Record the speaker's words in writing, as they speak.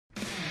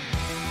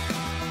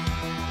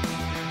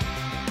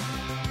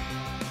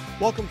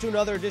Welcome to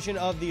another edition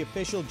of the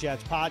Official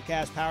Jets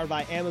podcast, powered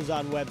by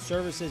Amazon Web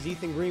Services.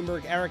 Ethan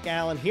Greenberg, Eric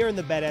Allen here in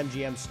the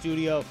BetMGM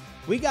studio.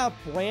 We got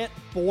Brant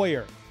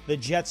Boyer, the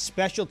Jets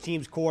special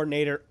teams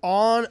coordinator,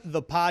 on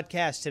the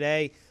podcast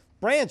today.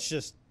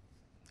 Brant's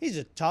he's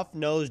a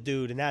tough-nosed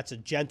dude, and that's a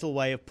gentle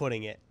way of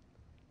putting it.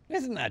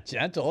 It's not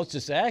gentle. It's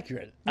just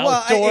accurate.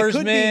 Well,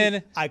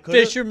 outdoorsman,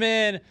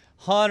 fisherman,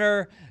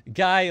 hunter,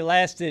 guy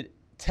lasted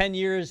 10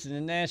 years in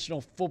the National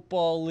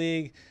Football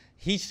League.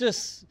 He's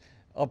just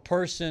a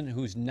person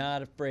who's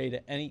not afraid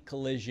of any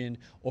collision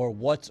or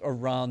what's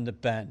around the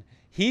bend.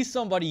 He's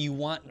somebody you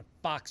want in a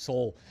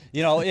foxhole.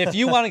 You know, if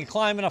you want to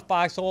climb in a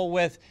foxhole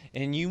with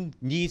and you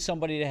need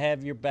somebody to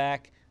have your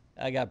back,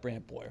 I got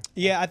Brant Boyer.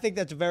 Yeah, I think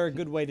that's a very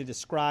good way to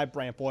describe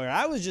Brant Boyer.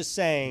 I was just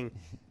saying,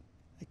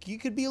 you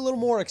could be a little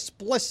more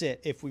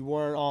explicit if we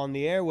weren't on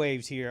the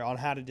airwaves here on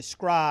how to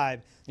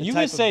describe the you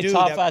type can say of dude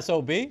tough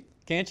SOB,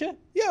 can't you?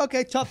 Yeah,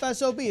 okay, tough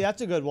SOB.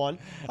 That's a good one.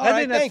 I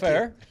think that's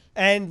fair. You.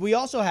 And we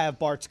also have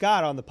Bart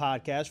Scott on the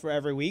podcast for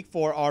every week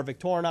for our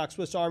Victorinox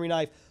Swiss Army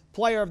Knife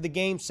Player of the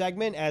Game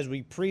segment as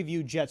we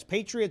preview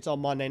Jets-Patriots on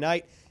Monday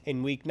night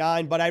in Week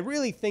 9. But I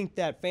really think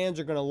that fans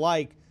are going to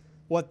like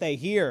what they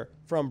hear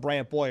from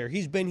Brant Boyer.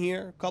 He's been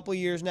here a couple of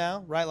years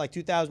now, right, like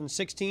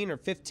 2016 or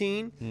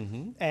 15.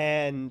 Mm-hmm.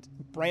 And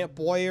Brant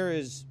Boyer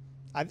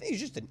I think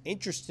he's just an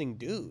interesting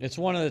dude. It's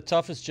one of the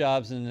toughest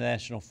jobs in the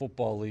National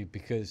Football League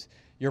because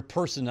your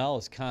personnel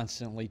is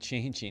constantly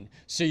changing.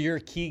 So your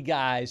key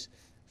guys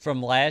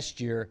from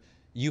last year,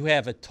 you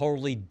have a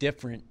totally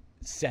different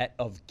set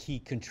of key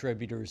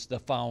contributors the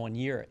following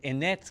year. And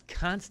that's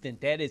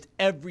constant. That is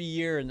every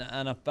year in the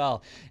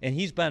NFL. And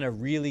he's been a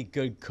really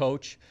good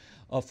coach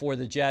for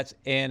the Jets.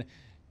 And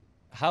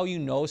how you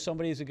know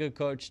somebody's a good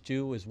coach,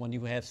 too, is when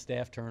you have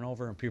staff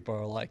turnover and people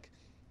are like,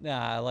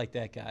 nah, I like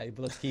that guy,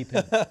 but let's keep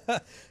him.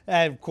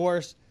 And, of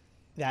course,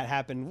 that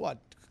happened, a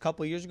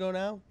couple of years ago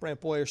now?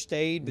 Brant Boyer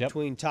stayed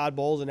between Todd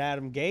Bowles and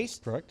Adam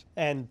Gase. Correct.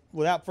 And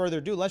without further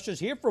ado, let's just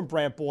hear from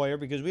Brant Boyer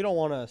because we don't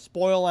want to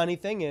spoil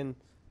anything, and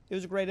it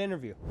was a great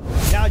interview.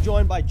 Now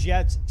joined by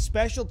Jets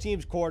special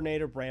teams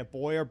coordinator Brant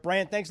Boyer.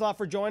 Brant, thanks a lot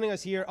for joining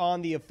us here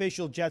on the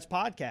Official Jets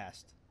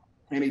podcast.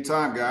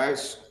 Anytime,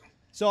 guys.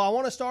 So I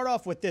want to start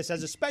off with this.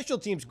 As a special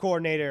teams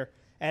coordinator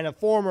and a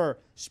former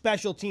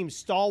special teams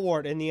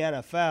stalwart in the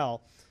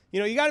NFL,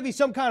 you got to be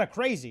some kind of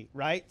crazy,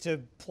 right, to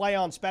play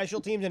on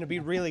special teams and to be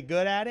really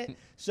good at it.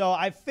 So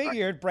I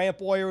figured Brant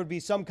Boyer would be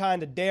some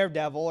kind of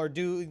daredevil or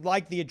do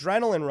like the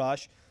adrenaline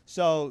rush.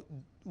 So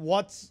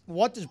what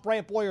does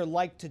Brant Boyer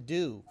like to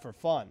do for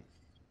fun?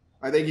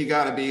 I think you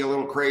got to be a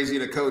little crazy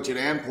to coach it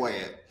and play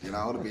it,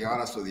 to be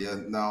honest with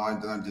you. No,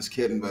 I'm just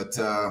kidding. But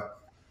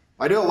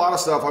I do a lot of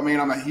stuff. I mean,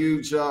 I'm a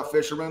huge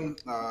fisherman.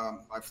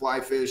 I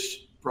fly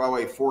fish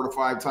probably 4 to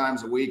 5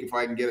 times a week if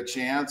I can get a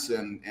chance,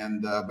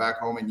 and back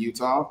home in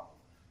Utah.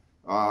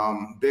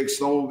 Big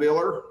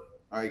snowmobiler.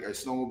 I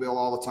snowmobile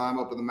all the time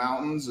up in the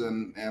mountains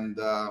and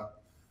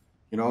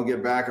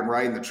get back and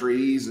ride in the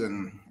trees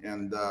and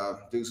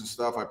do some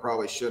stuff I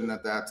probably shouldn't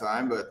at that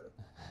time. But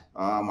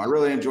I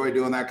really enjoy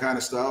doing that kind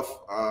of stuff.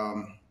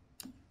 I'm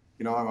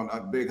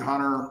a big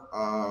hunter,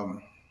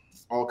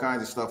 all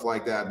kinds of stuff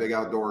like that, big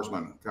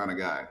outdoorsman kind of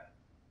guy.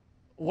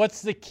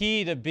 What's the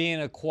key to being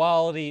a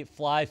quality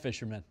fly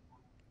fisherman?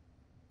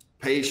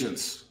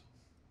 Patience.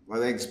 I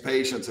think it's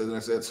patience, and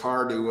it's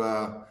hard to.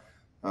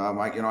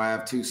 I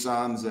have 2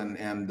 sons, and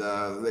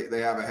they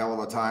have a hell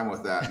of a time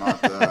with that. Not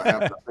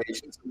having the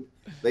patience.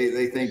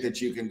 They think that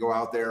you can go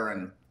out there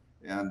and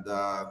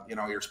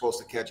you're supposed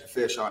to catch a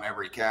fish on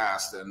every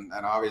cast, and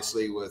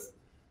obviously with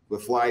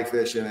fly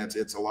fishing,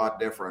 it's a lot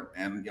different.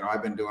 And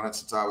I've been doing it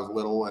since I was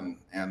little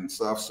and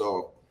stuff.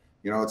 So.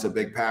 It's a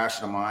big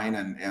passion of mine,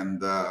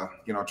 and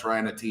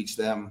trying to teach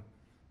them,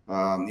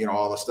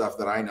 all the stuff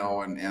that I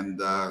know, and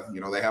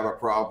they have a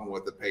problem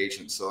with the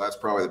patience. So that's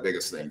probably the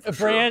biggest thing. For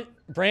Brant,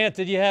 sure. Brant,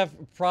 did you have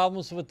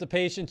problems with the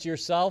patience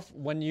yourself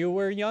when you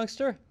were a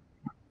youngster?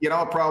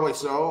 Probably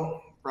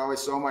so. Probably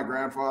so. My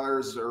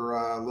grandfathers are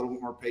a little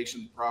more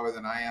patient probably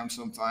than I am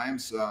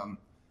sometimes,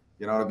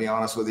 to be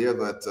honest with you.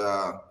 But,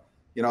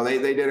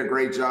 they did a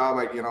great job,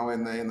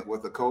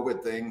 with the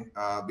COVID thing,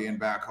 being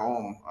back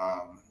home.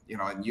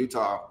 In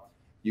Utah,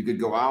 you could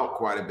go out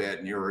quite a bit,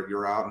 and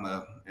you're out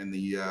in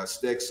the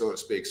sticks, so to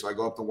speak. So I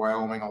go up to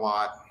Wyoming a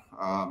lot,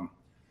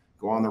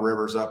 go on the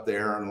rivers up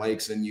there and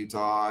lakes in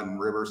Utah and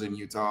rivers in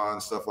Utah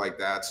and stuff like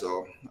that.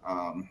 So,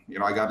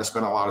 I got to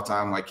spend a lot of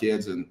time with my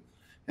kids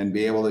and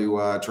be able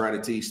to try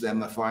to teach them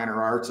the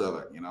finer arts of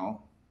it.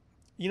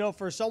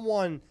 For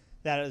someone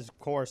that is, of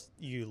course,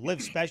 you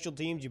live special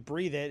teams, you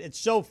breathe it. It's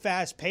so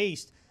fast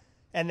paced.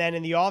 And then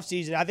in the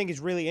offseason, I think it's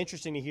really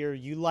interesting to hear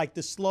you like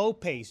the slow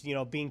pace,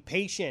 being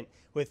patient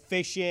with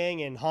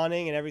fishing and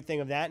hunting and everything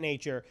of that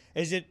nature.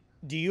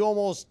 Do you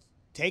almost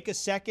take a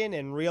second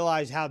and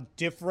realize how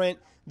different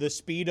the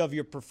speed of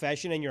your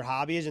profession and your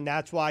hobby is, and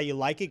that's why you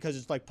like it, because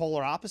it's like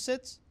polar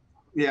opposites?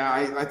 Yeah,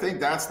 I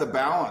think that's the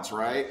balance,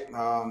 right?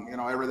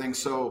 Everything's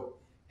so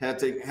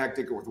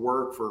hectic with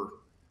work for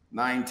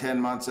 9, 10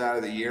 months out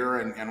of the year.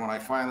 And when I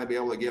finally be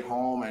able to get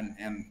home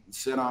and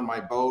sit on my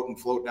boat and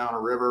float down a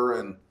river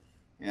and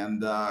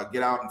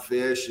get out and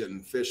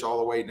fish all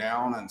the way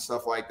down and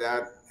stuff like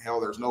that, hell,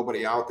 there's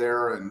nobody out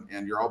there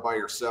and you're all by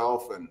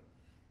yourself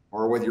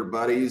or with your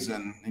buddies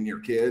and your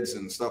kids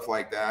and stuff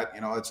like that.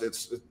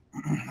 It's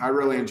I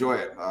really enjoy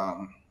it.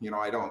 You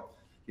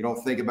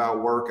don't think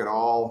about work at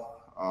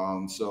all.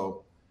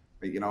 So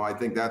I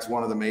think that's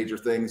one of the major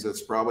things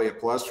that's probably a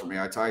plus for me.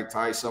 I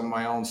tie some of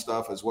my own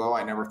stuff as well.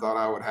 I never thought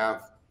I would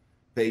have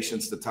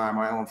patience to tie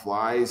my own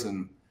flies,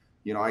 and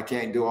I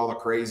can't do all the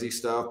crazy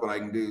stuff, but I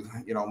can do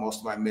most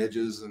of my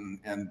midges and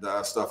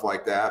stuff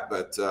like that.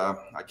 But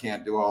I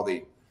can't do all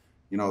the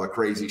the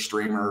crazy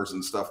streamers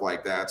and stuff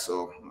like that.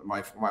 So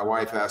my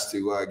wife has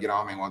to get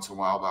on me once in a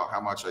while about how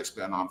much I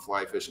spend on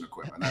fly fishing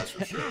equipment. That's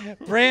for sure.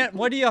 Brant,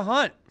 what do you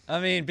hunt? I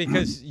mean,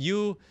 because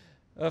you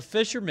a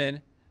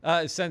fisherman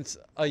since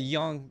a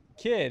young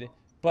kid,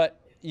 but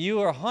you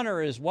are a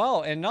hunter as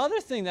well. And another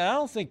thing that I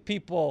don't think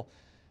people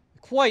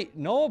quite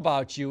know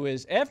about you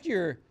is after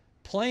your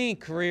playing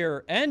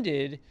career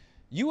ended,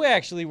 you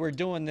actually were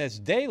doing this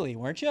daily,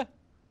 weren't you?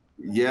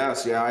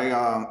 Yes. Yeah.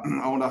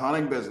 I owned a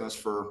hunting business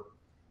for,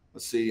 I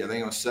think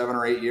it was 7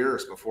 or 8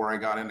 years before I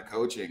got into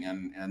coaching.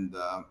 And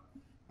I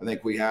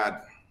think we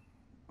had,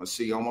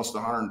 almost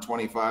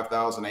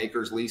 125,000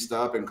 acres leased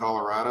up in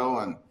Colorado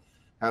and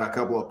had a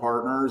couple of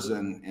partners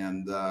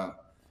and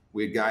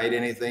we'd guide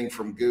anything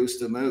from goose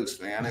to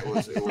moose, man. It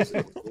was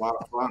a lot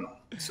of fun.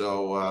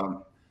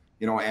 So,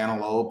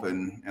 antelope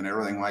and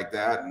everything like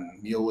that,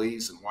 and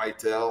muleys and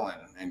whitetail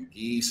and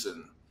geese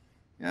and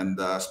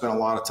spent a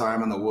lot of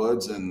time in the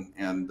woods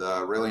and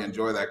really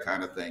enjoy that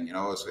kind of thing. It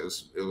was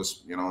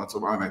that's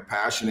what my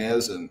passion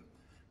is, and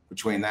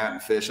between that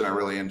and fishing, I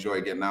really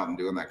enjoy getting out and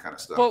doing that kind of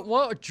stuff. But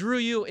what drew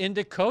you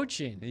into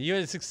coaching? You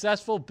had a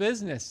successful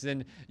business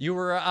and you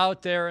were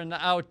out there in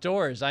the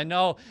outdoors. I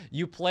know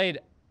you played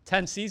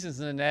 10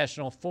 seasons in the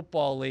National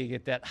Football League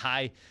at that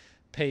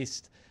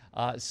high-paced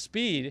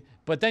speed,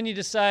 but then you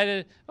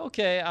decided,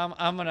 okay,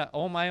 I'm going to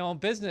own my own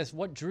business.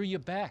 What drew you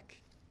back?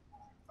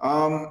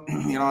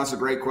 That's a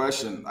great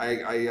question.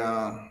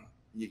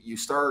 You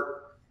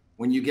start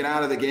when you get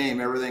out of the game.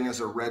 Everything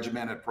is a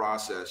regimented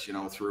process.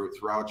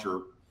 Throughout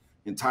your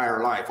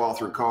entire life, all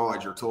through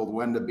college, you're told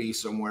when to be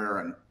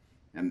somewhere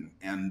and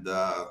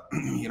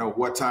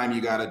what time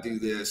you got to do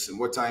this and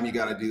what time you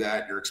got to do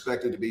that. You're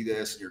expected to be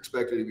this and you're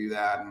expected to be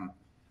that.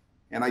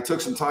 And I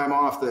took some time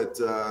off that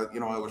it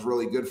was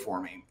really good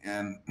for me.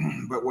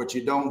 But what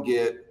you don't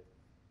get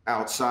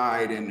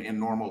outside in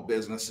normal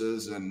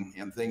businesses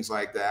and things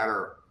like that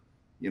are,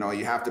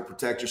 you have to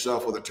protect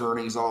yourself with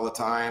attorneys all the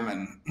time,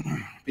 and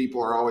people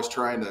are always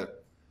trying to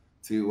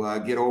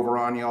get over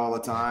on you all the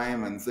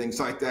time and things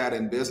like that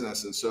in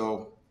business. And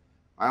so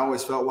I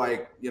always felt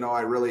like,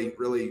 I really,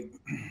 really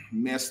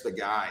miss the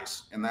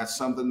guys. And that's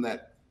something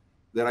that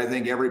I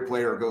think every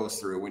player goes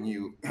through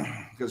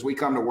because we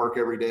come to work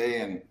every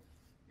day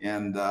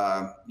and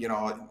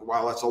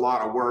while it's a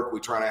lot of work,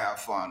 we try to have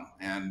fun.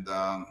 And,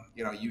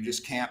 you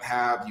just can't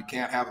have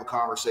the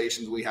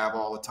conversations we have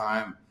all the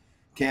time.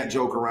 Can't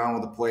joke around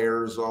with the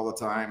players all the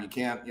time. You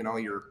can't,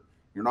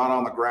 you're not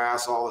on the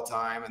grass all the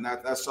time. And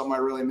that's something I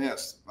really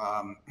miss.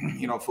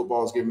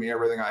 Football has given me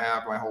everything I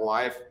have my whole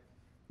life.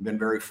 I've been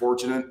very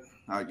fortunate.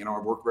 I've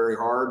worked very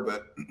hard,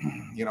 but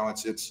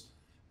it's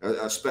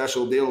a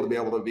special deal to be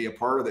able to be a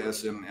part of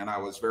this. And I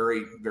was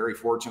very, very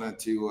fortunate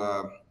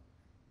to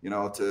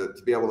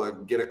be able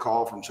to get a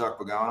call from Chuck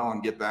Pagano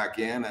and get back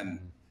in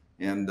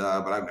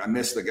but I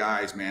miss the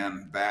guys,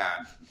 man,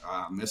 bad.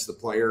 Miss the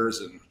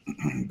players and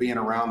being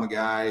around the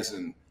guys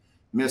and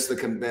miss the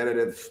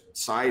competitive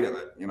side of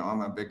it.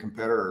 I'm a big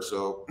competitor,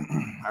 so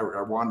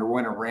I wanted to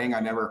win a ring. I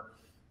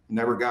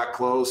never got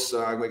close.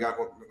 We got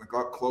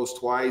close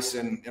twice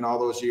in all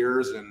those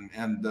years,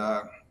 and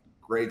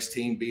Greg's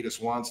team beat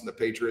us once, and the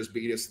Patriots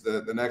beat us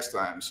the next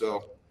time.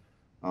 So,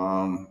 I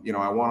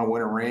want to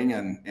win a ring,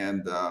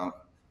 and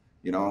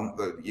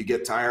you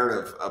get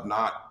tired of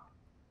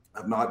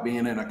not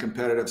being in a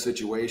competitive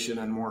situation,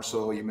 and more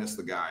so you miss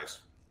the guys.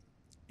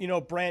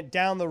 Brant,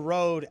 down the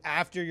road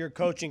after your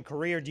coaching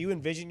career, do you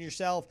envision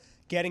yourself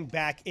getting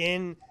back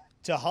in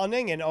to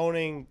hunting and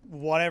owning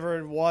whatever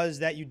it was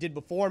that you did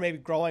before, maybe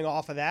growing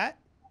off of that?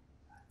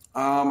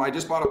 I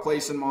just bought a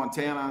place in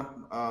Montana,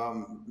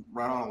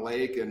 right on a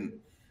lake and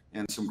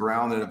some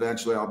ground that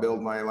eventually I'll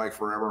build my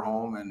forever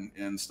home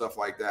and stuff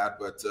like that.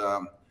 But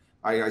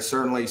I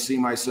certainly see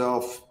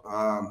myself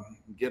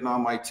getting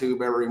on my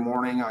tube every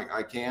morning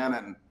I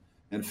can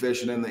and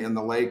fishing in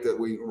the lake that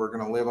we're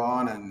going to live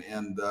on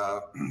and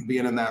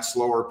being in that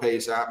slower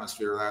pace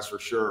atmosphere. That's for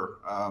sure.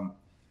 I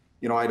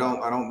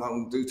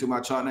don't do too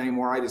much hunting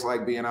anymore. I just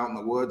like being out in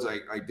the woods. I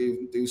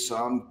do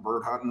some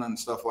bird hunting and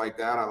stuff like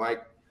that. I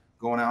like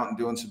going out and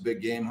doing some big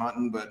game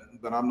hunting, but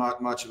I'm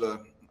not much of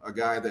a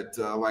guy that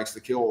likes to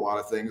kill a lot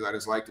of things. I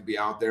just like to be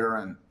out there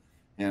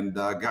and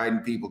guiding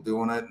people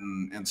doing it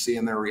and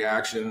seeing their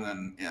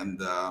reaction.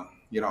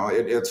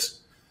 It's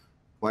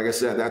like I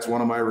said, that's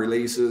one of my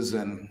releases,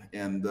 and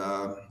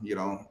you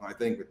know, I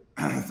think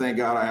thank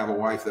God I have a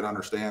wife that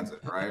understands it,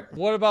 right?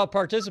 What about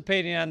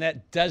participating on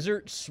that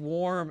Desert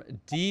Swarm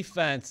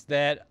defense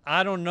that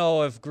I don't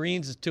know if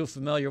Greens is too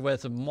familiar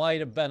with? It might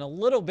have been a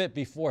little bit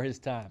before his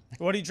time.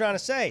 What are you trying to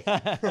say?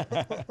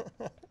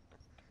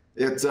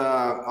 It's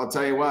I'll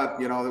tell you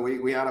what, you know,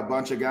 we had a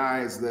bunch of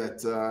guys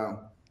that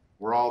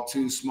were all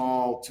too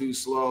small, too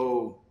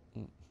slow.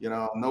 You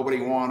know,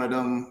 nobody wanted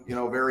them. You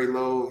know, very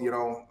low. You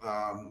know,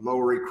 low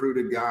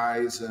recruited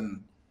guys,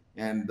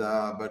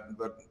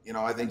 but you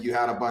know, I think you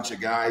had a bunch of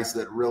guys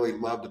that really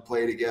loved to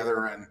play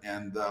together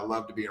and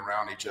loved to be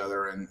around each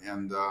other,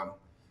 and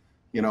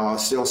you know,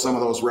 still some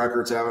of those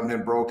records haven't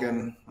been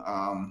broken.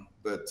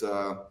 But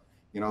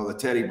you know, the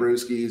Teddy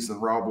Brewskis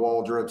and Rob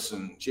Waldrops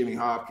and Jimmy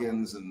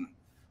Hopkins and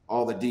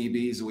all the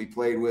DBs that we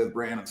played with,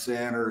 Brandon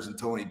Sanders and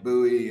Tony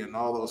Bowie and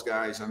all those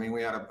guys. I mean,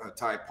 we had a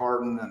Ty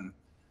Parton and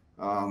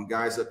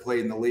guys that played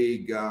in the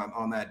league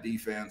on that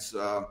defense.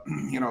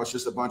 You know, it's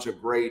just a bunch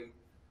of great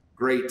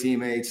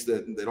teammates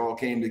that all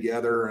came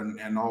together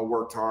and all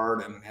worked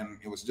hard. And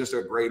it was just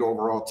a great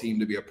overall team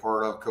to be a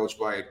part of, coached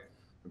by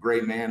a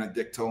great man,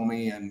 Dick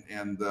Tomey,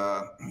 and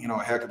you know,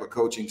 a heck of a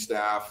coaching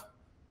staff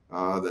you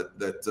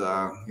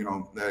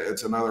know,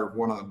 it's another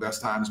one of the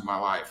best times of my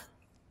life.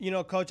 You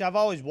know, Coach, I've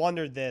always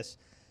wondered this.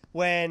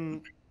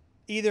 Whether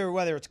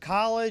it's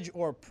college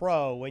or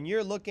pro, when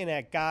you're looking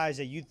at guys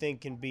that you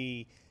think can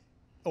be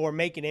or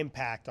make an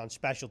impact on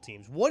special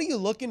teams, what are you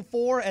looking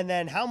for? And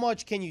then how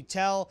much can you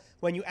tell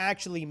when you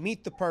actually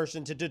meet the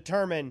person to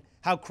determine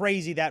how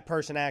crazy that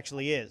person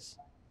actually is?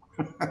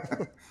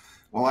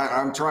 Well,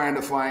 I'm trying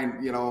to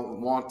find, you know,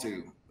 want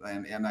to.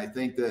 And I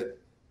think that,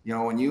 you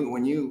know, when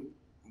you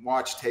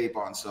watch tape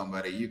on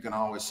somebody, you can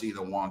always see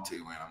the want to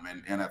in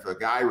them. And if a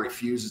guy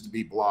refuses to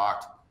be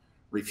blocked,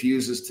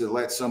 refuses to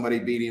let somebody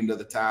beat him to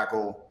the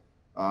tackle,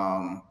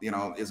 you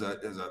know, is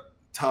a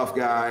tough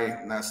guy,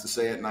 and that's to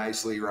say it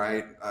nicely,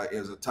 right?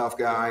 Is a tough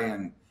guy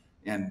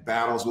and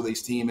battles with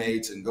his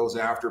teammates and goes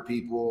after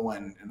people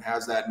and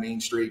has that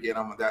mean streak in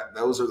him.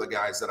 Those are the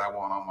guys that I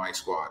want on my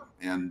squad.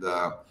 And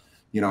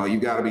you know,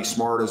 you've got to be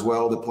smart as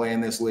well to play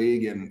in this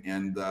league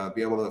and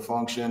be able to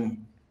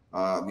function.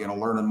 You know,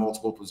 learning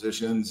multiple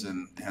positions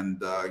and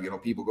you know,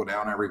 people go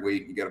down every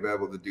week. You got to be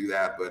able to do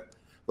that. But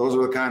those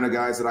are the kind of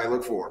guys that I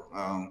look for.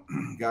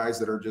 Guys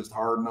that are just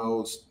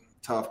hard-nosed,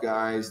 tough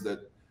guys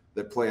that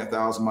play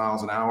 1,000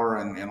 miles an hour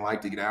and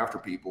like to get after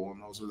people. And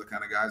those are the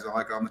kind of guys I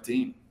like on the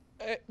team.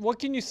 What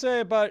can you say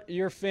about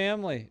your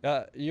family?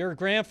 Your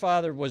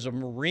grandfather was a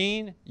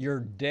Marine, your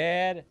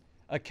dad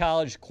a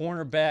college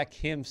cornerback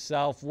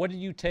himself. What do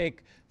you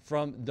take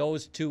from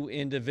those two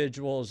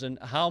individuals, and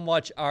how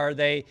much are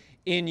they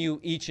in you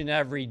each and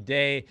every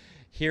day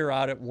here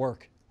out at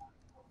work?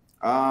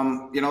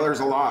 You know,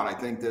 there's a lot. I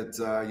think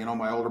that, you know,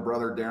 my older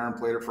brother, Darren,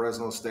 played at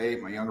Fresno State.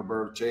 My younger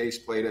brother, Chase,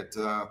 played at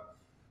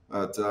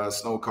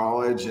Snow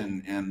College,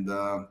 and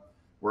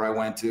where I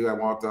went to, I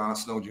walked on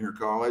Snow Junior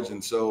College.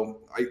 And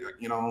so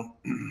you know,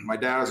 my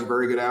dad is a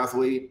very good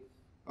athlete.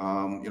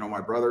 You know,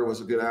 my brother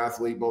was a good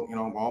athlete. Both, you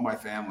know, all my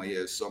family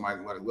is. So my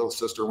little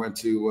sister went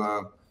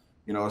to,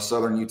 you know,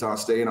 Southern Utah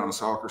State on a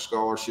soccer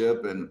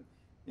scholarship, and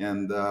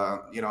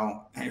you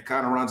know, it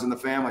kind of runs in the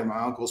family. My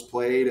uncles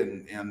played,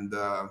 and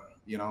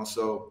you know,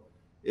 so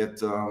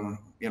it,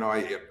 you know,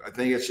 I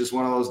think it's just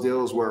one of those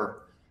deals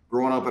where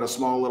growing up in a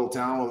small little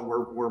town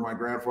where my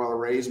grandfather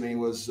raised me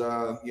was,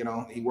 you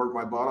know, he worked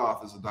my butt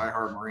off as a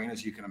diehard Marine,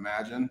 as you can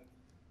imagine.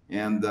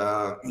 And,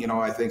 you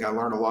know, I think I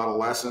learned a lot of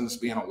lessons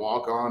being a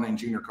walk-on in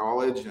junior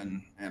college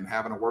and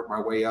having to work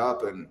my way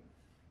up, and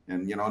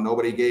you know,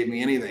 nobody gave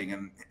me anything.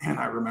 And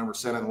I remember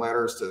sending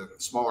letters to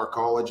smaller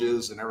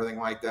colleges and everything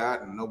like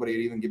that, and nobody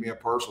would even give me a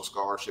partial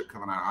scholarship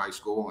coming out of high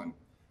school.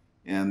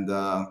 And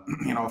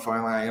you know,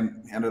 finally I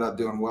ended up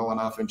doing well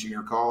enough in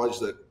junior college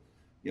that,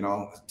 you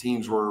know,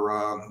 teams were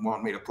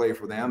wanting me to play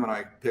for them, and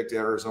I picked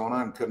Arizona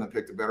and couldn't have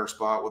picked a better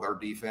spot with our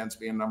defense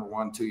being number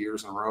one 2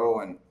 years in a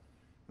row, and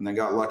then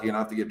got lucky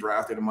enough to get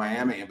drafted in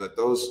Miami. But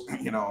those,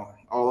 you know,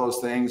 all those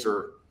things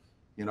are,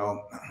 you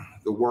know,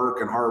 the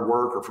work and hard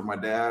work are from my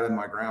dad and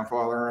my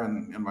grandfather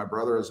and my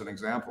brother as an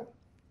example.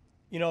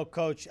 You know,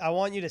 Coach, I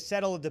want you to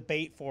settle a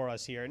debate for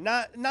us here.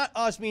 Not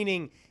us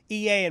meaning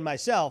EA and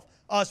myself,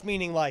 us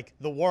meaning like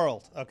the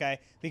world, okay?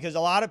 Because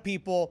a lot of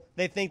people,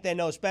 they think they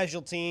know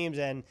special teams,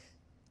 and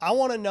I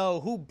want to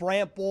know who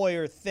Brant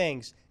Boyer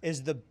thinks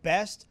is the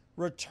best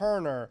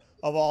returner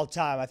of all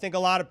time. I think a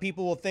lot of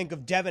people will think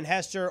of Devin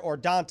Hester or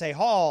Dante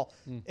Hall.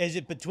 Is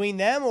it between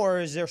them, or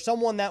is there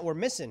someone that we're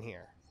missing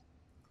here?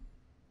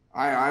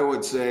 I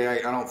would say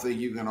I don't think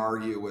you can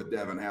argue with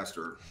Devin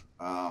Hester.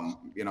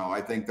 You know, I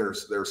think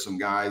there's some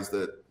guys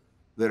that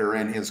are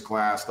in his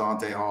class.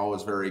 Dante Hall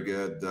is very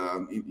good.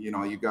 You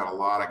know, you've got a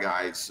lot of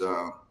guys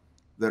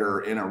that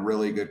are in a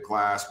really good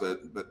class, but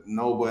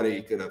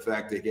nobody could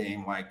affect a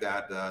game like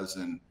that does.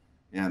 And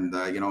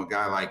you know, a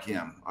guy like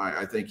him,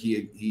 I think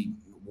he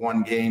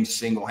won games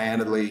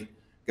single-handedly.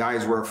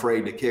 Guys were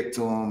afraid to kick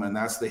to him, and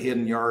that's the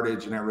hidden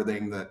yardage and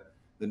everything that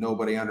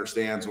nobody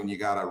understands when you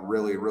got a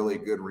really, really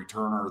good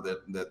returner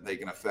that they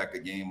can affect a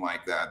game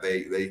like that.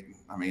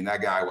 I mean,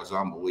 that guy was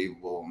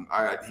unbelievable.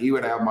 He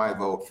would have my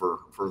vote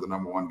for the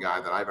number one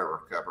guy that I've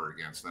ever covered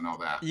against. I know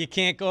that. You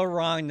can't go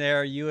wrong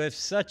there. You have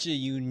such a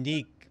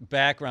unique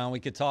background. We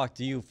could talk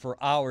to you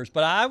for hours.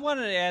 But I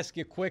wanted to ask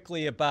you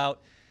quickly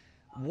about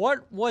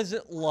what was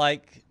it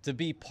like to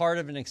be part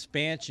of an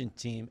expansion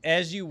team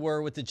as you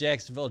were with the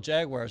Jacksonville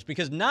Jaguars?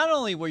 Because not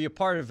only were you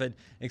part of an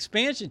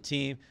expansion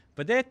team,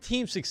 but that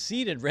team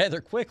succeeded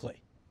rather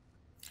quickly.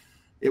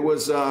 It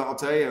was, I'll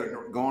tell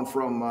you, going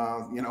from,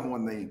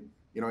 when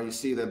you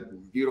see the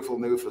beautiful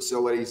new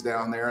facilities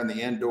down there and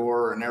the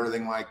indoor and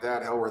everything like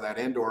that. Hell, where that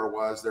indoor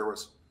was, there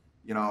was,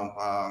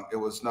 it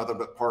was nothing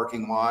but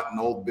parking lot and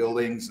old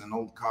buildings and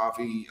old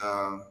coffee,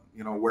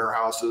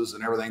 warehouses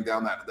and everything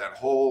down that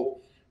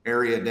whole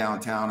area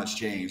downtown has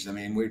changed. I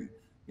mean,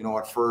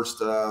 at first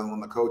when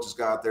the coaches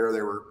got there,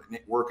 they were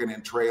working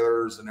in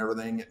trailers and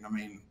everything. I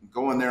mean,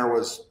 going there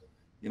was,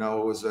 it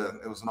was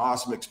an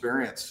awesome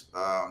experience.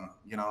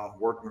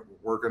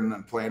 Working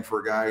and playing for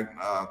a guy,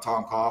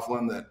 Tom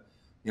Coughlin, that,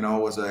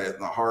 was a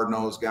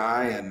hard-nosed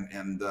guy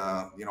and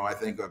I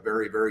think a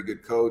very, very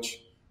good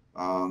coach.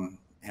 I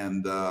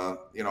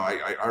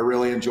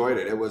really enjoyed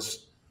it. It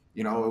was,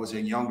 it was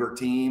a younger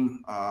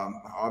team.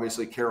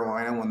 Obviously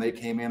Carolina, when they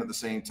came in at the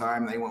same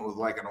time, they went with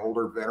like an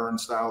older veteran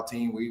style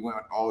team. We went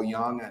all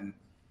young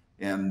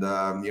and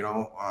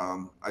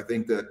I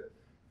think that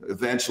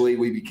eventually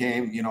we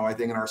became, I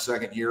think in our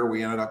second year,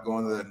 we ended up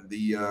going to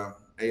the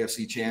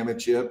AFC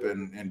Championship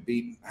and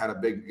had a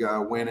big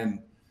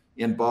win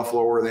in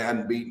Buffalo, where they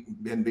hadn't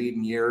been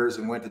beaten years,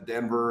 and went to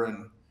Denver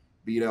and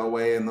beat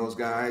Elway and those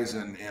guys.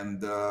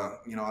 And that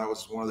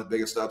was one of the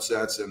biggest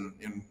upsets in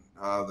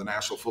the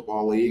National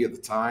Football League at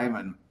the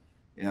time.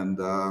 And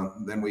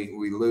then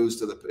we lose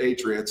to the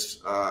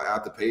Patriots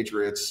at the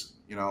Patriots,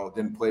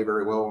 didn't play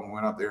very well and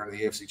went up there in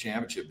the AFC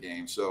Championship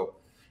game. So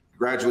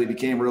gradually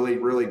became really,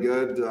 really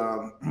good,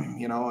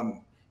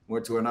 and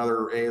went to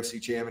another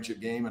AFC Championship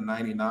game in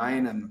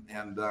 '99,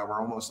 and we're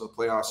almost in the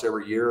playoffs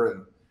every year.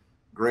 And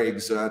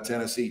Greg's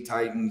Tennessee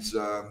Titans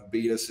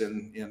beat us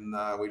in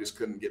we just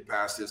couldn't get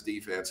past his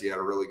defense. He had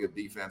a really good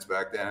defense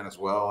back then as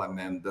well,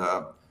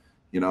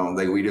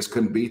 we just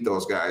couldn't beat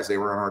those guys. They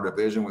were in our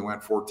division. We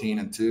went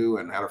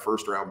 14-2 and had a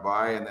first round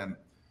bye, and then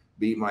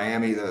beat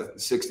Miami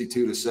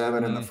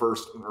 62-7 in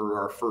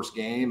our first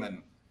game,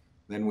 and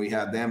then we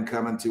had them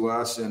coming to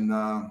us in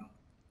the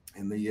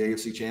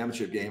AFC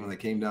Championship game, and they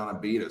came down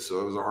and beat us.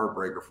 So it was a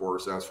heartbreaker for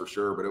us, that's for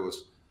sure. But it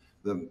was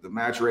the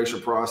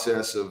maturation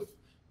process of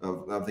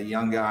the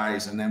young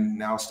guys, and then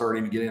now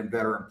starting to get in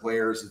veteran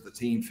players as the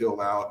team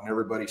filled out and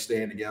everybody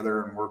staying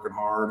together and working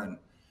hard, and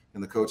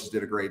the coaches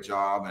did a great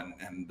job, and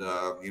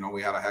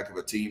we had a heck of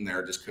a team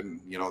there. Just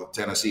couldn't,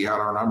 Tennessee had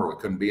our number. We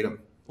couldn't beat them.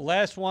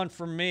 Last one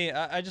for me.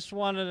 I just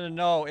wanted to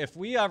know if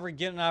we ever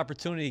get an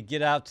opportunity to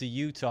get out to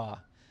Utah,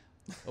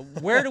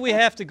 where do we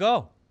have to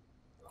go?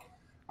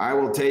 I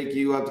will take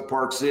you up to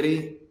Park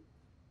City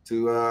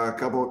to a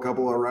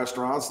couple of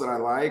restaurants that I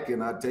like,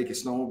 and I'd take you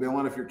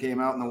snowmobiling if you came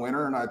out in the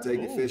winter, and I'd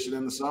take you fishing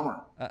in the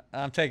summer.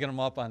 I'm taking them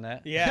up on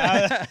that.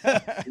 Yeah,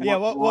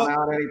 we'll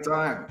out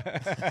anytime.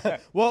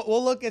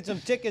 We'll look at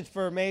some tickets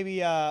for maybe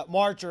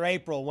March or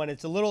April when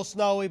it's a little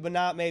snowy, but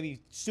not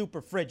maybe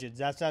super frigid. Does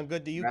that sound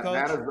good to you,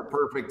 Coach? That is the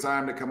perfect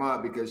time to come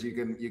up, because you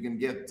can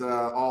get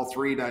all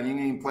three done. You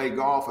can even play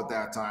golf at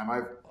that time.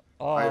 I've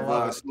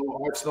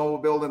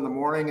snowmobiled in the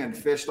morning and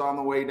fished on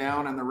the way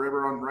down in the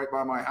river right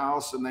by my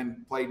house, and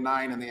then played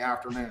 9 in the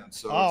afternoon.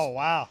 So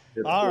wow.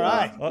 All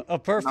right. A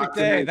perfect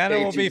day. Then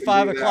it will be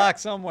 5 o'clock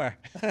somewhere.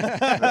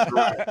 That's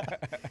right.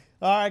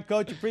 All right,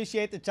 Coach,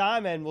 appreciate the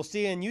time, and we'll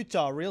see you in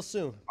Utah real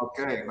soon.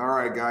 Okay. All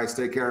right, guys.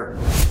 Take care.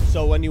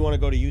 So when do you want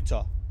to go to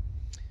Utah?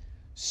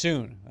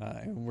 Soon.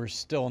 We're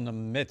still in the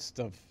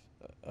midst of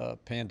a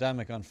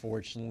pandemic,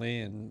 unfortunately,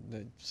 and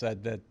they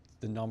said that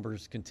the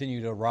numbers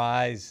continue to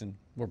rise, and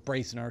we're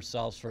bracing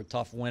ourselves for a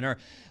tough winter.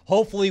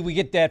 Hopefully we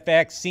get that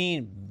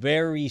vaccine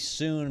very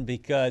soon,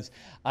 because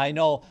I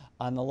know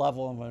on the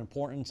level of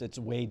importance it's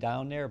way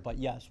down there. But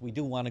yes, we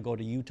do want to go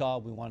to Utah.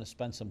 We want to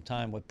spend some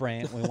time with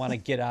Brant. We want to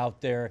get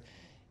out there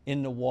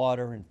in the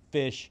water and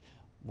fish.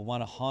 We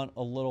want to hunt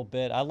a little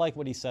bit. I like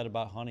what he said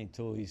about hunting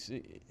too. He's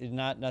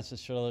not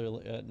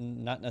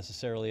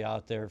necessarily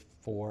out there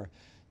for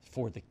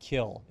the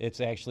kill.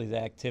 It's actually the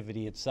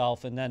activity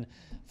itself. And then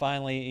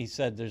finally, he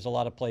said there's a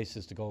lot of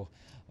places to go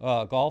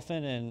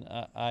golfing, and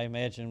I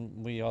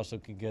imagine we also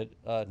could get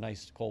a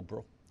nice cold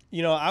brew.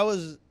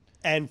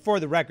 And for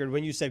the record,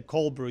 when you said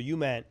cold brew, you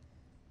meant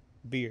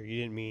beer.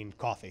 You didn't mean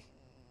coffee.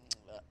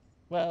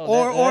 Well,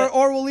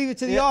 or we'll leave it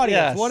to the audience.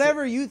 Yes.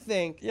 Whatever you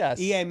think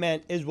EA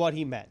meant is what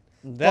he meant.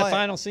 That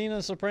final scene of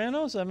The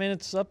Sopranos, I mean,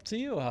 it's up to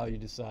you how you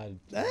decide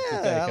to take it.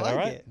 I like all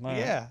right? it.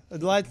 Yeah.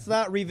 Let's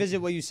not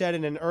revisit what you said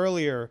in an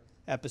earlier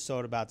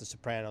episode about The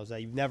Sopranos,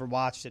 that you've never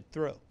watched it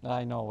through.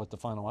 I know what the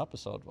final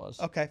episode was.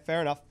 Okay,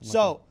 fair enough.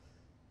 So,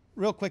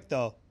 real quick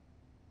though,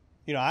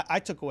 I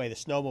took away the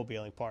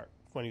snowmobiling part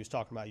when he was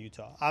talking about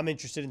Utah. I'm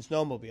interested in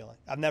snowmobiling.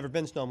 I've never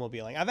been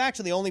snowmobiling. I've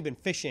actually only been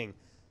fishing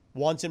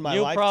once in my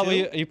life.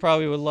 You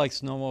probably would like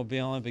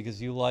snowmobiling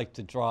because you like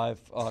to drive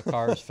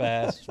cars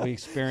fast. We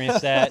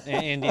experienced that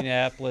in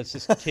Indianapolis.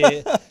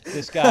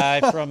 This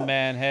guy from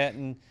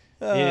Manhattan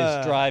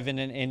is driving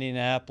in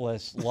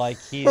Indianapolis like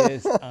he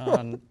is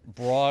on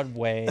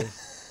Broadway,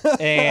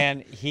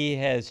 and he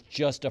has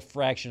just a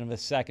fraction of a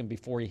second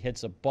before he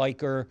hits a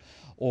biker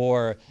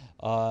or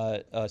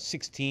a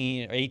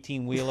 16 or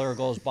 18 wheeler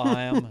goes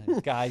by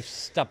him. Guy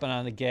stepping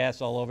on the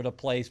gas all over the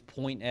place,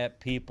 pointing at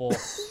people.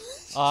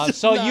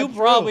 So you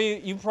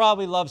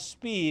probably love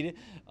speed,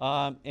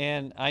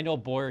 and I know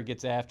Boyer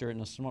gets after it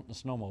in a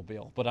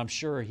snowmobile, but I'm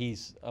sure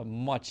he's a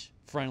much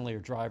friendlier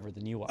driver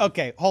than you are.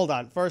 Okay, hold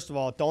on. First of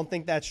all, don't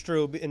think that's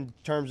true in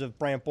terms of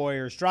Brant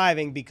Boyer's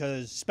driving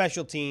because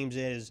special teams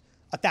is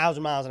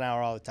 1,000 miles an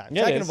hour all the time.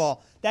 Yeah, Second of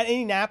all, that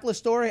Indianapolis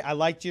story, I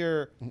liked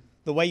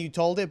the way you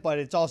told it, but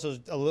it's also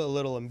a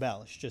little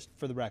embellished, just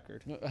for the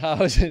record.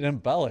 How is it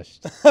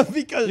embellished?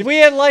 Because we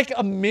had like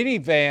a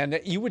minivan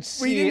that you would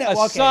see a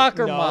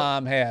soccer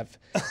mom have.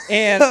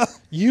 And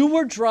you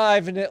were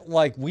driving it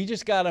like we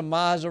just got a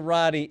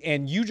Maserati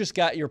and you just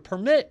got your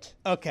permit.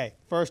 Okay,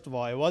 first of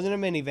all, it wasn't a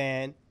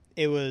minivan.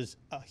 It was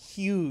a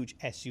huge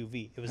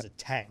SUV. It was a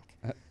tank.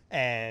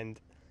 And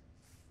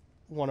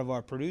one of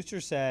our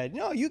producers said,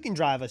 no, you can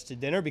drive us to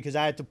dinner because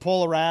I had to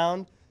pull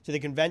around to the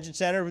convention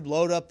center, we'd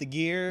load up the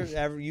gear.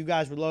 You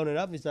guys were loading it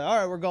up. He said, all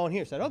right, we're going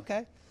here. I said,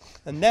 okay.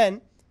 And then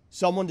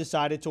someone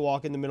decided to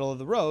walk in the middle of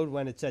the road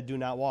when it said do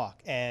not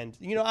walk. And,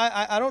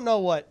 I don't know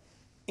what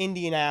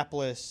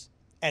Indianapolis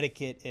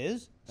etiquette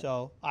is,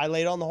 so I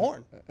laid on the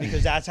horn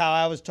because that's how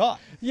I was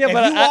taught. Yeah, if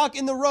but you walk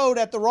in the road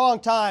at the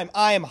wrong time,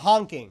 I am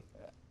honking.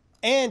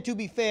 And to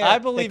be fair,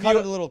 they cut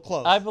it a little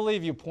close. I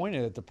believe you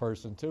pointed at the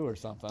person, too, or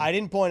something. I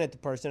didn't point at the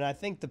person. I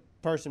think the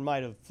person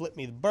might have flipped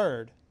me the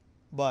bird,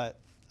 but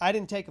I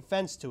didn't take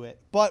offense to it.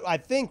 But I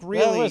think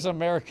really... That was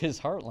America's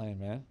heartland,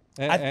 man.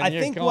 And I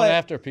you're think going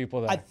after people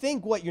there. I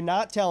think what you're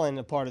not telling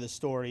a part of the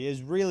story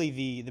is really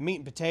the meat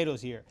and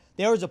potatoes here.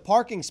 There was a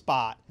parking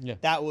spot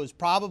that was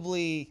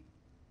probably...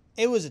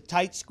 It was a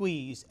tight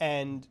squeeze,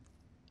 and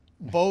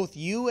both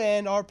you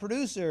and our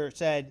producer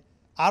said,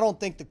 I don't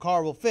think the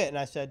car will fit. And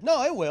I said,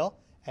 no, it will.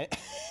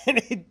 And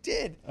it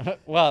did.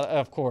 Well,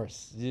 of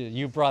course.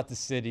 You brought the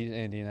city to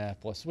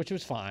Indianapolis, which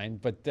was fine,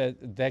 but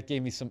that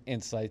gave me some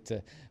insight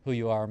to who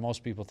you are.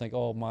 Most people think,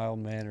 oh,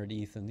 mild-mannered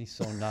Ethan, he's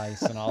so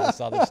nice and all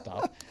this other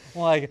stuff.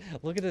 Well, like,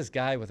 look at this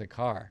guy with a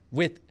car.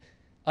 With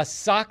a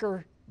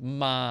soccer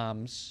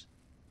mom's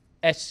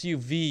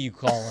SUV, you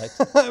call it.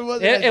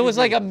 It was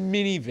like a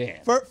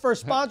minivan. For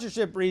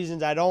sponsorship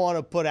reasons, I don't want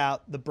to put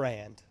out the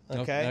brand,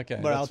 okay?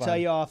 But I'll tell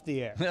you off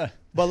the air.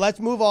 But let's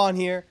move on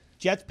here.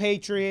 Jets,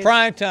 Patriots.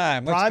 Prime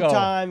time. Let's go. Prime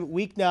time,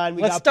 week 9.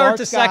 Let's start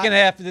the second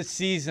half of the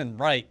season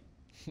right.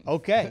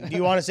 Okay. Do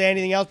you want to say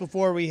anything else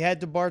before we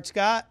head to Bart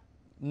Scott?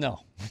 No.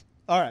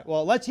 All right.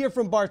 Well, let's hear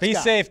from Bart Scott. Be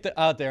safe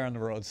out there on the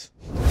roads.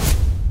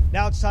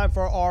 Now it's time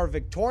for our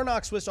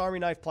Victorinox Swiss Army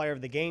Knife Player of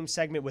the Game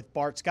segment with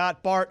Bart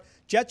Scott. Bart,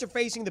 Jets are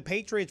facing the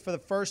Patriots for the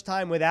first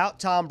time without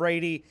Tom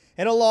Brady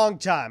in a long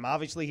time.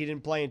 Obviously, he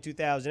didn't play in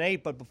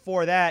 2008, but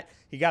before that,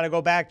 you got to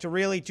go back to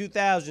really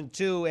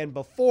 2002 and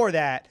before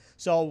that.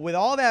 So with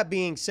all that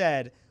being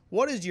said,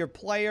 what is your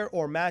player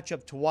or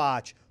matchup to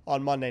watch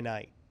on Monday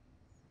night?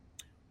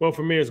 Well,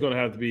 for me, it's going to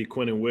have to be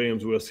Quentin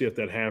Williams. We'll see if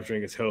that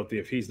hamstring is healthy.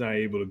 If he's not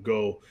able to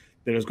go,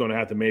 then it's going to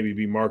have to maybe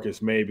be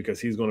Marcus May because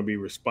he's going to be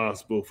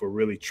responsible for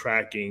really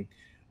tracking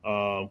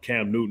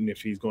Cam Newton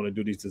if he's going to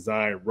do these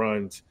desired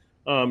runs.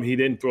 He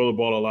didn't throw the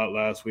ball a lot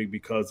last week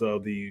because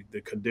of the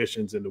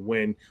conditions and the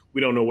wind.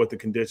 We don't know what the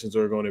conditions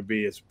are going to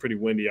be. It's pretty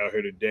windy out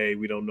here today.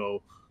 We don't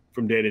know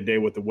from day to day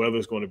what the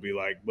weather's going to be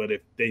like. But if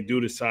they do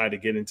decide to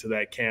get into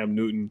that Cam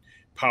Newton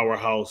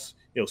powerhouse,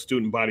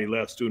 student body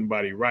left, student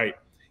body right,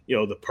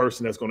 the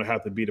person that's going to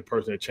have to be the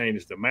person that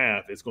changes the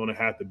math is going to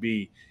have to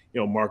be,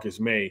 Marcus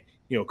May,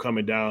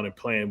 coming down and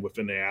playing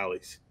within the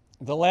alleys.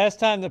 The last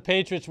time the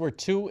Patriots were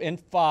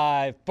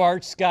 2-5,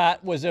 Bart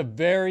Scott was a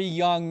very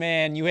young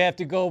man. You have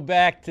to go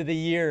back to the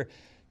year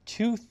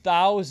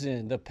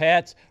 2000. The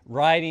Pats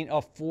riding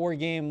a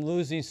 4-game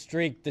losing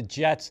streak. The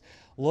Jets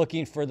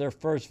looking for their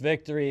first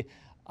victory.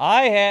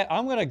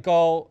 I'm going to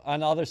go on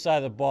the other side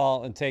of the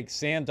ball and take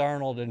Sam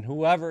Darnold and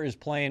whoever is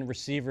playing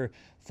receiver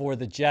for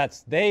the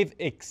Jets. They've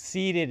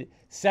exceeded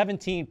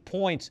 17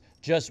 points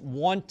just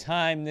one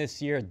time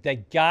this year. They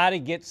got to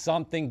get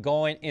something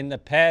going in the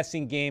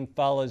passing game,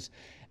 fellas,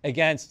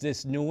 against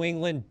this New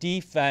England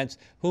defense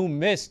who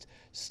missed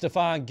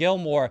Stephon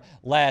Gilmore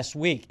last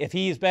week. If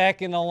he's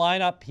back in the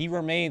lineup, he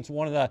remains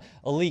one of the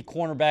elite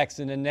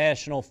cornerbacks in the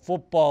National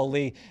Football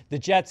League. The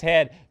Jets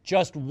had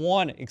just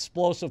one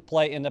explosive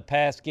play in the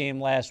pass game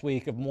last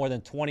week of more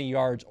than 20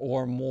 yards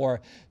or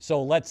more.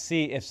 So let's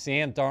see if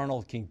Sam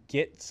Darnold can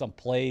get some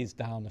plays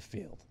down the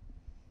field.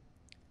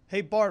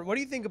 Hey, Bart, what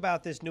do you think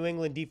about this New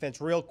England defense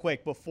real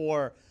quick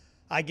before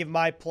I give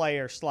my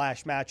player /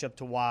 matchup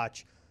to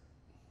watch?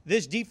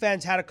 this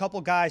defense had a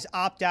couple guys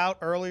opt out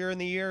earlier in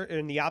the year,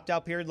 in the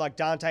opt-out period, like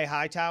Dante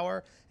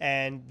Hightower,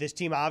 and this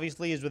team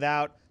obviously is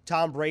without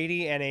Tom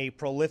Brady and a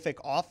prolific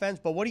offense.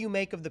 But what do you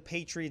make of the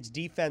Patriots'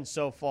 defense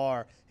so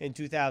far in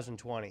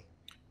 2020?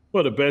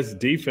 Well, the best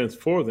defense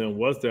for them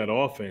was that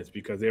offense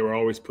because they were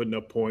always putting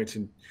up points.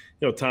 And,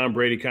 Tom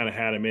Brady kind of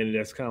had them in it.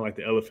 That's kind of like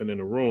the elephant in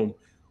the room.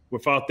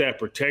 Without that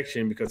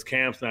protection, because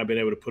Cam's not been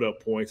able to put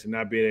up points and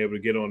not being able to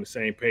get on the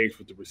same page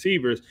with the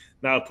receivers,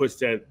 now it puts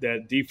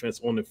that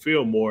defense on the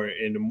field more.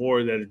 And the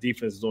more that the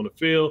defense is on the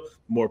field,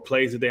 the more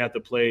plays that they have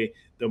to play,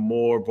 the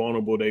more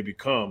vulnerable they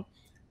become.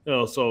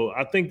 So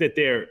I think that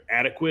they're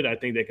adequate. I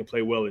think they can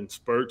play well in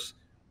spurts.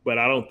 But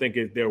I don't think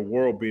they're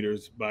world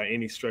beaters by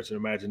any stretch of the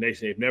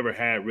imagination. They've never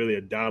had really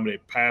a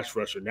dominant pass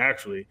rusher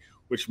naturally,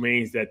 which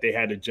means that they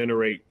had to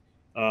generate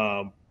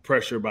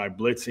pressure by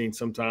blitzing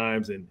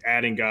sometimes and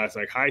adding guys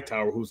like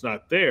Hightower, who's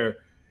not there.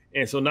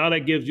 And so now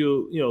that gives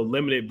you,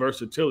 limited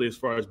versatility as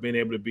far as being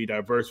able to be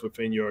diverse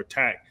within your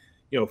attack,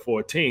 for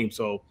a team.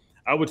 So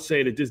I would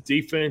say that this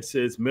defense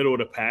is middle of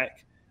the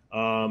pack.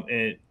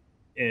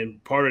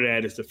 And part of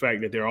that is the fact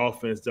that their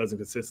offense doesn't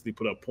consistently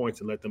put up points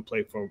and let them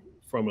play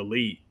from a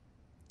lead.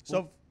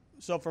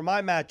 So for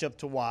my matchup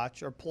to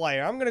watch or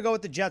player, I'm going to go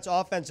with the Jets'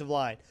 offensive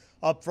line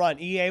up front.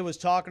 EA was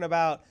talking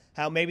about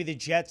how maybe the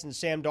Jets and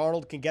Sam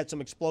Darnold can get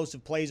some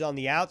explosive plays on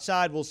the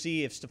outside. We'll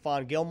see if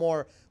Stephon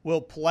Gilmore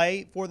will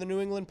play for the New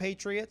England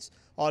Patriots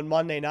on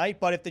Monday night.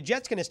 But if the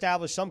Jets can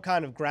establish some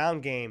kind of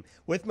ground game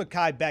with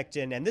Mekhi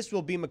Becton, and this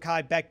will be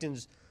Mekhi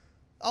Becton's,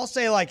 I'll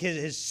say like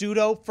his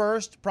pseudo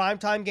first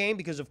primetime game,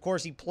 because of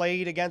course he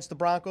played against the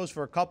Broncos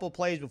for a couple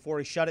plays before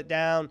he shut it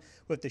down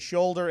with the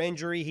shoulder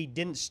injury. He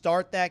didn't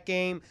start that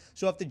game.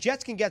 So if the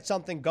Jets can get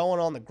something going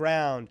on the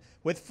ground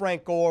with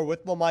Frank Gore,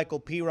 with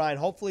La'Mical Pirine,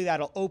 hopefully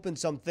that'll open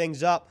some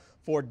things up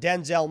for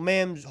Denzel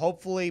Mims.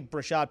 Hopefully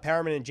Brashad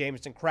Perriman and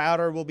Jamison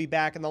Crowder will be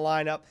back in the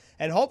lineup.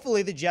 And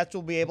hopefully the Jets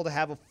will be able to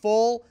have a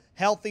full,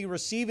 healthy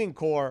receiving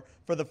core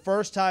for the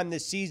first time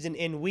this season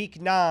in Week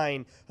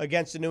 9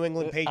 against the New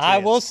England Patriots. I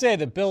will say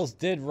the Bills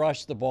did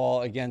rush the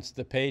ball against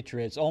the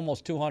Patriots,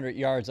 almost 200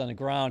 yards on the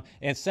ground.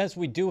 And since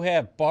we do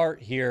have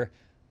Bart here,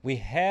 we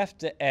have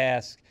to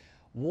ask,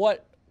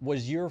 what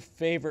was your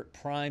favorite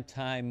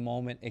primetime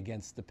moment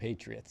against the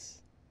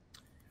Patriots?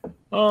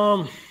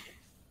 For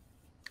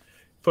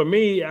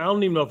me, I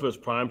don't even know if it was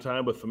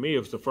primetime, but for me, it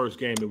was the first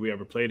game that we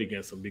ever played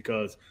against them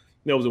because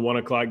it was a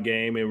 1:00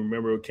 game, and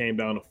remember it came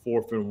down to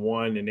 4th and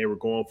 1, and they were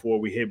going for it.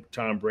 We hit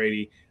Tom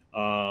Brady,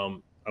 I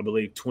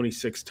believe,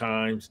 26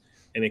 times,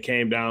 and it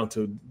came down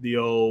to the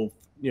old,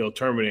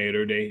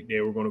 Terminator.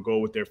 They were going to go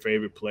with their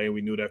favorite play.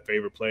 We knew that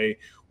favorite play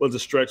was a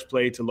stretch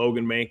play to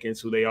Logan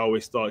Mankins, who they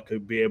always thought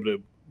could be able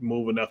to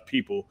move enough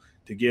people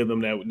to give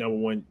them that number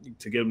one,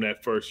 to give them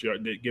that first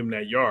yard, give them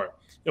that yard.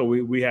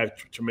 We have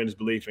tremendous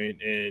belief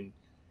in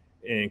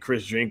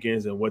Chris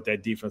Jenkins and what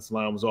that defensive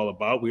line was all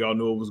about. We all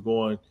knew it was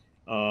going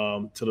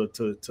to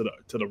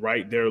the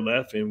right, their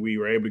left, and we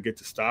were able to get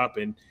to stop.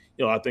 And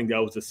I think that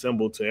was a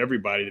symbol to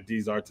everybody that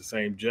these aren't the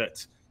same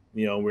Jets.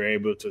 We're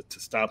able to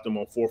stop them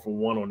on 4th and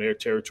 1 on their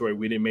territory.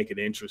 We didn't make it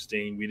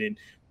interesting. We didn't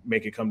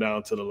make it come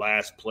down to the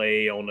last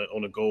play on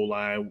the goal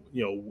line.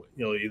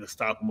 Either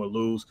stop them or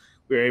lose.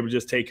 We were able to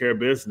just take care of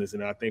business.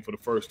 And I think for the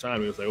first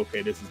time, it was like,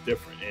 okay, this is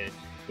different.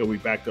 And we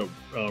backed up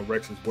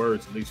Rex's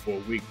words at least for a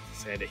week,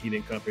 saying that he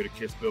didn't come here to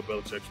kiss Bill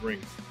Belichick's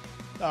rings.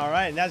 All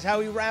right, and that's how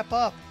we wrap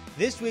up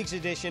this week's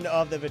edition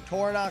of the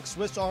Victorinox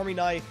Swiss Army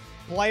Knife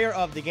Player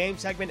of the Game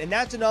segment. And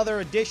that's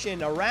another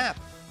edition, a wrap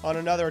on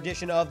another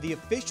edition of the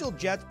official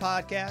Jets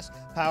podcast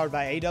powered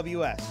by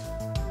AWS.